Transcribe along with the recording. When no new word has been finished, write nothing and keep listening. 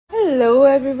Hello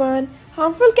everyone.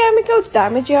 Harmful chemicals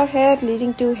damage your hair,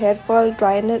 leading to hair fall,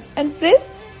 dryness and frizz?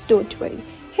 Don't worry.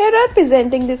 Here are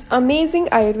presenting this amazing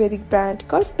Ayurvedic brand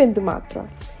called Bindu Matra.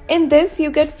 In this you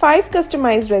get 5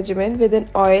 customized regimen with an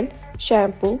oil,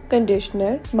 shampoo,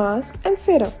 conditioner, mask and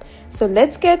serum. So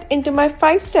let's get into my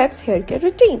 5 steps hair care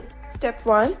routine. Step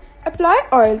 1. Apply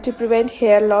oil to prevent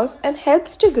hair loss and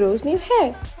helps to grow new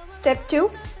hair. Step 2.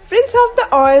 Rinse off the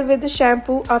oil with the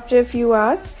shampoo after a few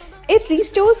hours. It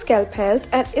restores scalp health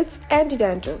and it's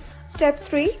anti-dandruff. Step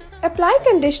 3. Apply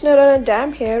conditioner on a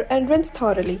damp hair and rinse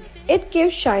thoroughly. It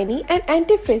gives shiny and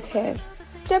anti-frizz hair.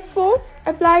 Step 4.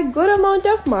 Apply good amount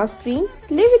of mask cream.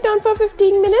 Leave it on for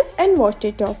 15 minutes and wash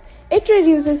it off. It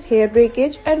reduces hair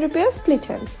breakage and repairs split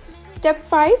ends. Step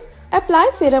 5. Apply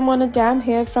serum on a damp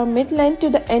hair from mid-length to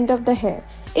the end of the hair.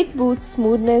 It boosts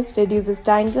smoothness, reduces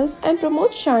tangles and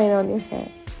promotes shine on your hair.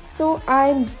 So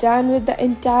I'm done with the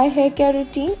entire hair care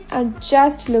routine and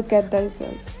just look at the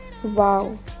results.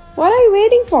 Wow! What are you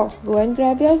waiting for? Go and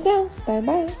grab yours now. Bye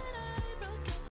bye.